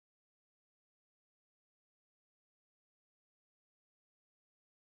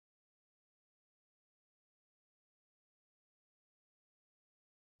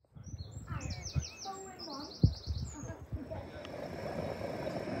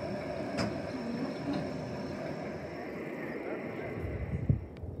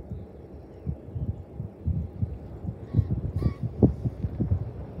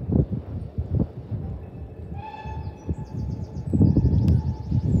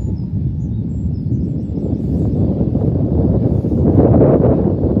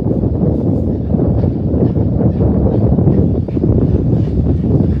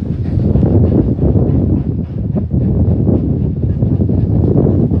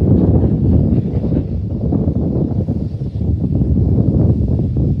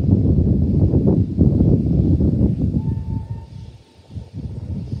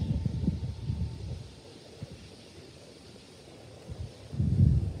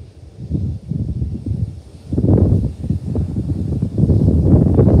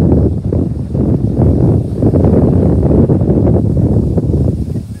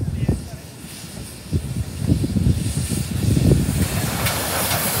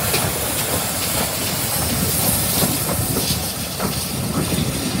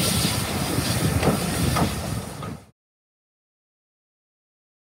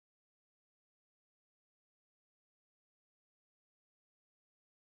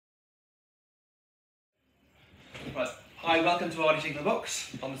Right. Hi, welcome to Arley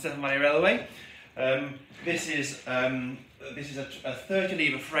Signalbox on the Severn Valley Railway. This is a 30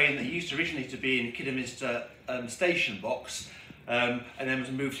 lever frame that used originally to be in Kidderminster station box, and then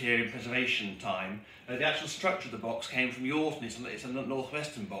was moved here in preservation time. The actual structure of the box came from Yorton. It's a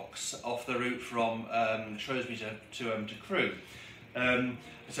northwestern box off the route from Shrewsbury to Crewe.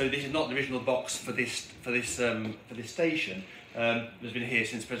 So this is not the original box for this station. It's been here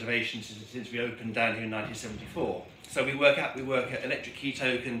since preservation, since we opened down here in 1974. So we work at electric key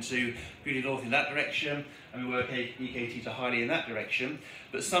token to Beaulieu North in that direction, and we work EKT to Arley in that direction.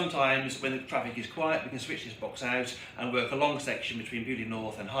 But sometimes when the traffic is quiet, we can switch this box out and work a long section between Beaulieu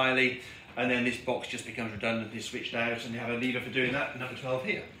North and Arley, and then this box just becomes redundantly switched out, and you have a lever for doing that, number 12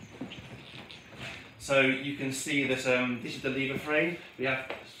 here. So you can see that this is the lever frame. We have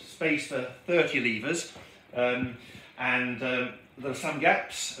space for 30 levers, and there are some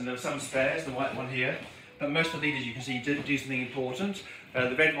gaps and there are some spares, the white one here, but most of the levers you can see do something important.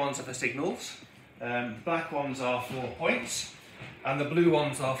 The red ones are for signals, the black ones are for points, and the blue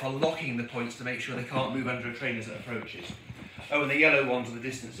ones are for locking the points to make sure they can't move under a train as it approaches. Oh, and the yellow ones are the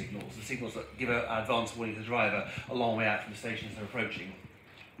distance signals, the signals that give an advance warning to the driver a long way out from the station as they're approaching.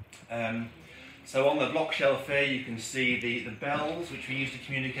 So on the block shelf here you can see the bells which we use to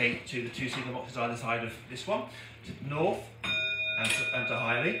communicate to the two signal boxes either side of this one, to north and to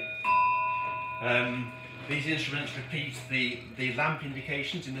Arley. These instruments repeat the lamp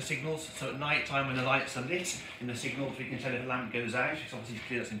indications in the signals, so at night time when the lights are lit in the signals we can tell if a lamp goes out. It's obviously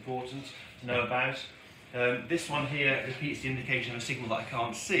clear that's important to know about. This one here repeats the indication of a signal that I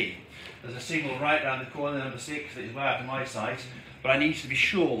can't see. There's a signal right around the corner, number 6, that is way out of my sight, but I need to be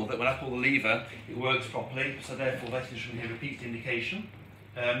sure that when I pull the lever it works properly, so therefore this instrument here repeats the indication.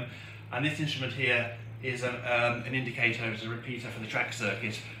 And this instrument here is an indicator, as a repeater for the track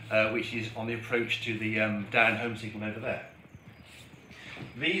circuit, which is on the approach to the down home signal over there.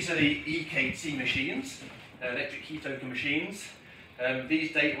 These are the EKT machines, electric key token machines.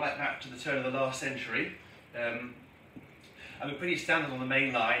 These date right back to the turn of the last century, and were pretty standard on the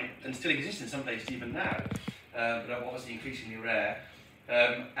main line and still exist in some places even now, but are obviously increasingly rare.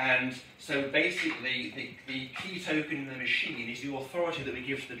 And so basically the key token in the machine is the authority that we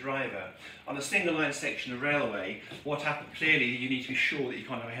give to the driver. On a single line section of railway, what happened, clearly you need to be sure that you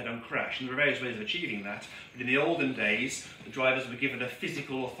can't have a head-on crash, and there are various ways of achieving that. But in the olden days, the drivers were given a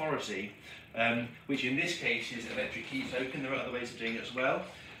physical authority, which in this case is electric key token. There are other ways of doing it as well.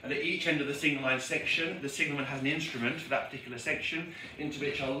 And at each end of the signal line section, the signalman has an instrument for that particular section, into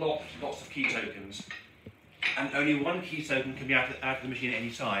which are locked lots of key tokens. And only one key token can be out of the machine at any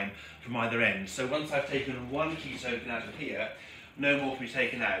time from either end. So once I've taken one key token out of here, no more can be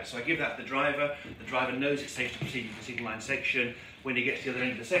taken out. So I give that to the driver knows it's safe to proceed with the signal line section. When he gets to the other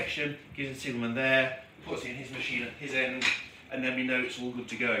end of the section, gives the signalman there, puts it in his machine at his end, and then we know it's all good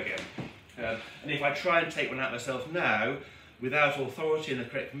to go again. And if I try and take one out myself now, without authority and the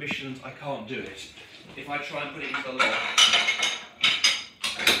correct permissions, I can't do it. If I try and put it into the lock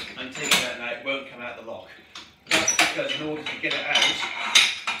and take it out now, it won't come out the lock. That's because in order to get it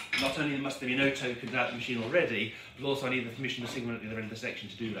out, not only must there be no tokens out of the machine already, but also I need the permission of the signal at the other end of the section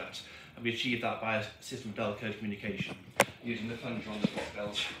to do that. And we achieve that by a system of dial code communication, using the plunger on the block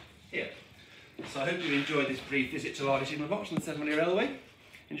bells here. So I hope you enjoyed this brief visit to Arley Signalbox on the Severn Valley Railway.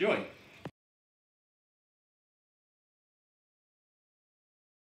 Enjoy!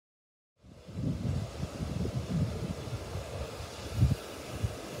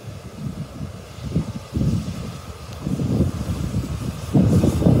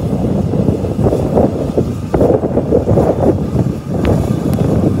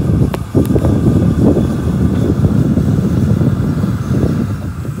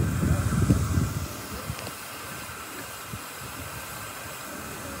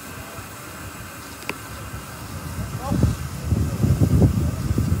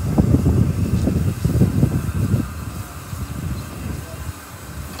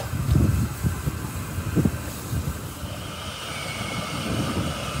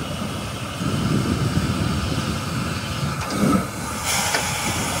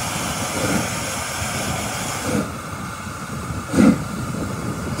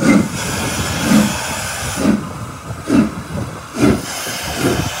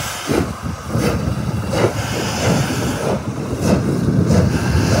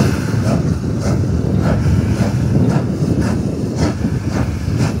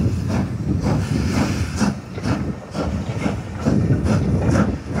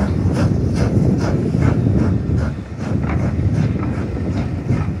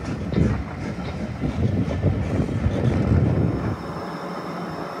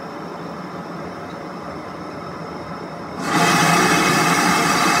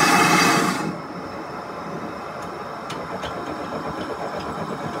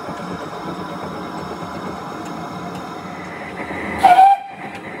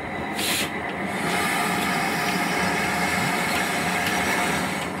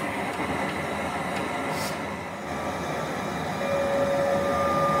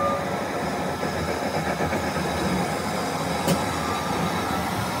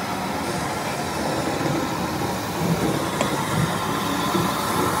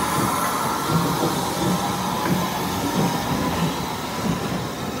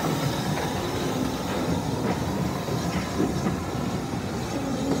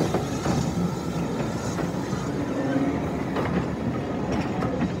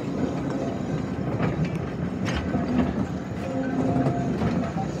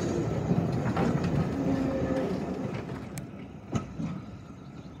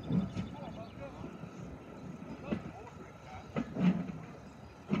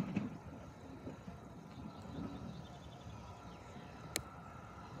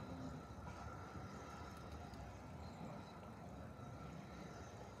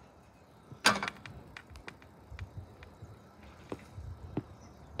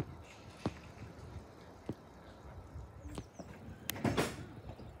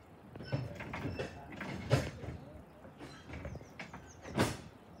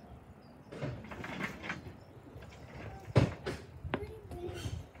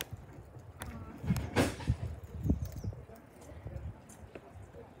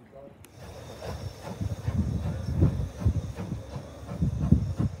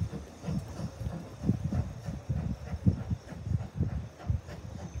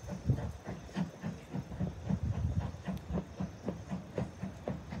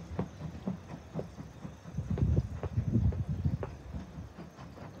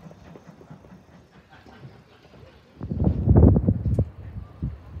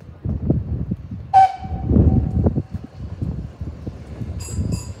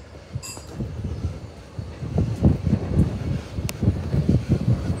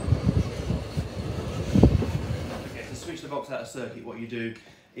 box out of circuit, what you do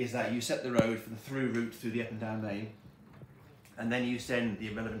is that you set the road for the through route through the up and down lane, and then you send the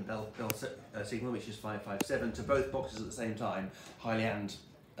relevant bell signal, which is 557, to both boxes at the same time, Highley and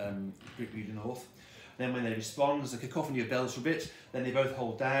Brickley North. Then when they respond, there's a cacophony of bells for a bit, then they both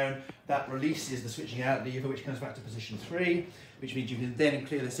hold down. That releases the switching out lever, which comes back to position 3, which means you can then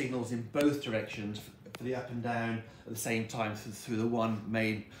clear the signals in both directions for the up and down at the same time through the one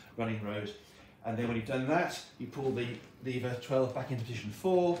main running road. And then when you've done that, you pull the lever 12 back into position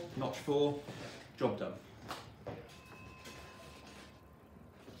 4, notch 4, job done.